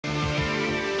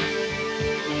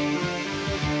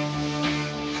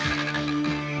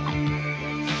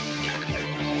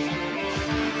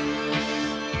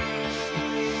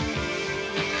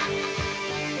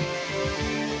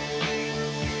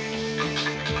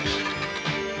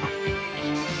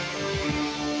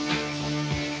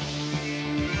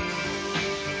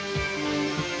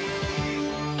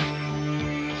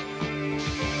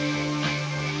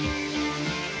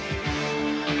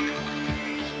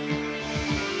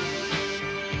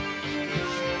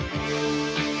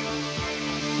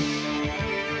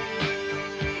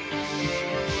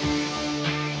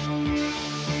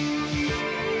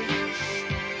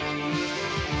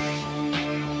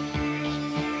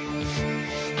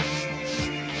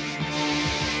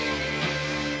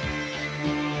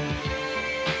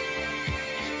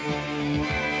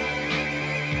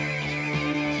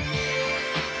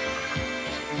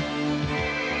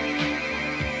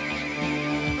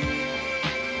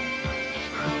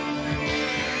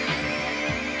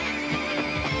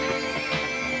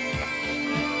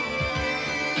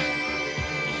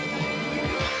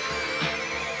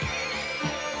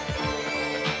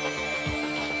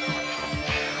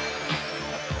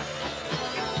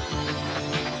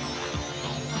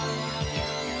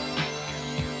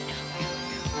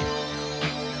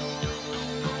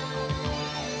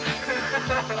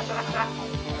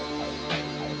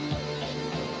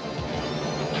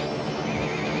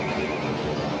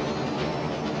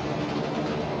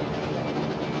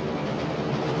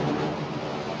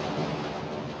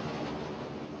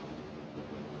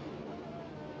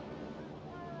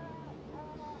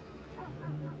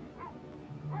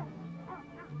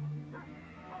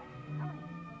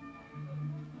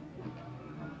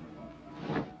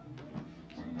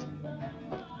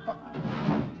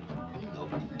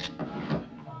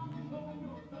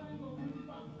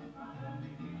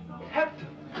Hector,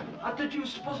 I thought you were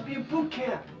supposed to be in boot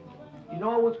camp. You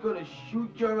know what's gonna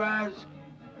shoot your ass?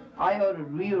 I ought to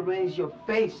rearrange your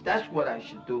face. That's what I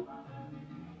should do.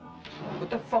 What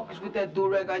the fuck is with that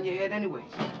do-rag on your head anyway?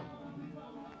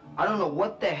 I don't know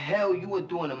what the hell you were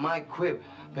doing in my crib,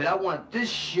 but I want this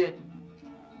shit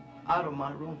out of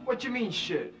my room. What you mean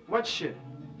shit? What shit?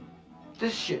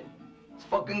 This shit. It's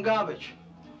fucking garbage.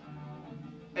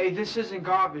 Hey, this isn't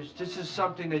garbage. This is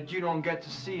something that you don't get to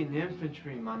see in the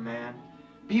infantry, my man.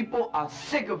 People are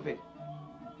sick of it.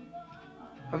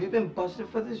 Have you been busted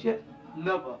for this yet?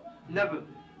 Never. Never.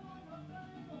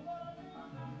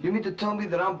 You mean to tell me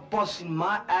that I'm busting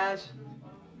my ass?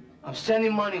 I'm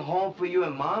sending money home for you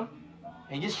and Mom?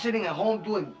 And you're sitting at home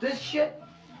doing this shit?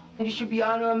 And you should be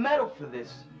honored a medal for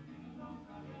this.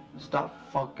 Stop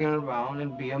fucking around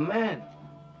and be a man.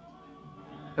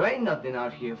 There ain't nothing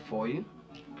out here for you.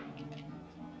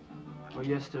 Well,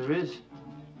 yes, there is.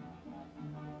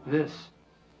 This.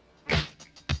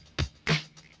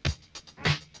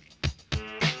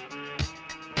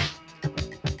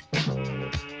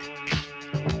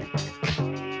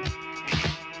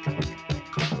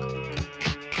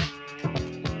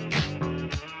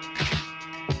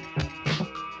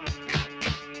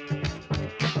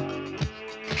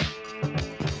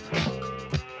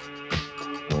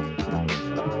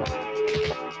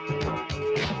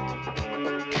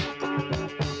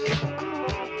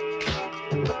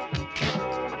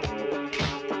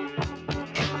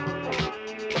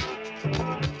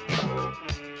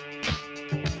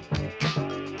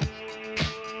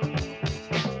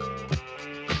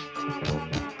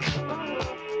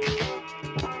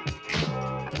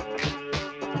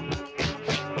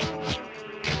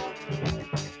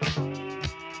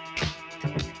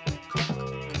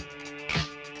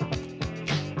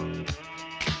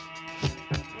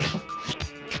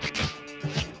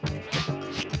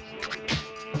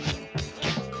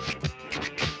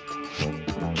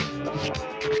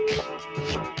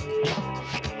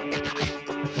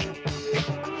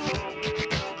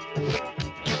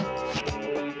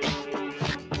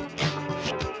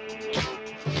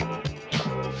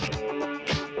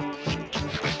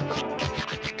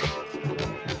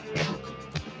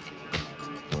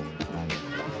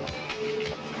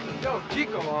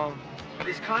 Chico,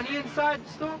 is Connie inside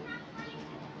the store?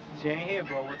 She ain't here,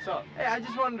 bro. What's up? Hey, I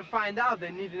just wanted to find out if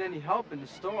they needed any help in the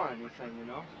store or anything, you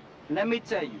know? Let me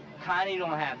tell you, Connie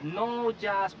don't have no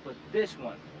jobs but this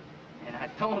one. And I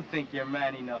don't think you're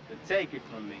man enough to take it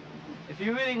from me. If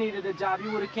you really needed a job,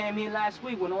 you would have came here last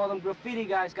week when all them graffiti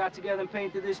guys got together and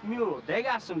painted this mural. They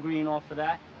got some green off of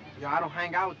that. Yo, I don't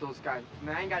hang out with those guys,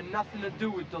 man. I ain't got nothing to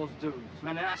do with those dudes.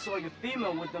 Man, and I saw your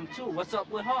female with them, too. What's up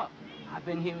with her? I've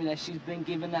been hearing that she's been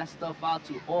giving that stuff out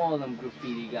to all them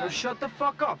graffiti guys. Yo, shut the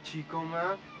fuck up, Chico,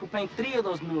 man. Who paint 3 of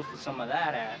those murals for some of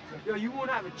that ass? Yo, you won't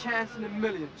have a chance in a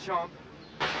million, chump.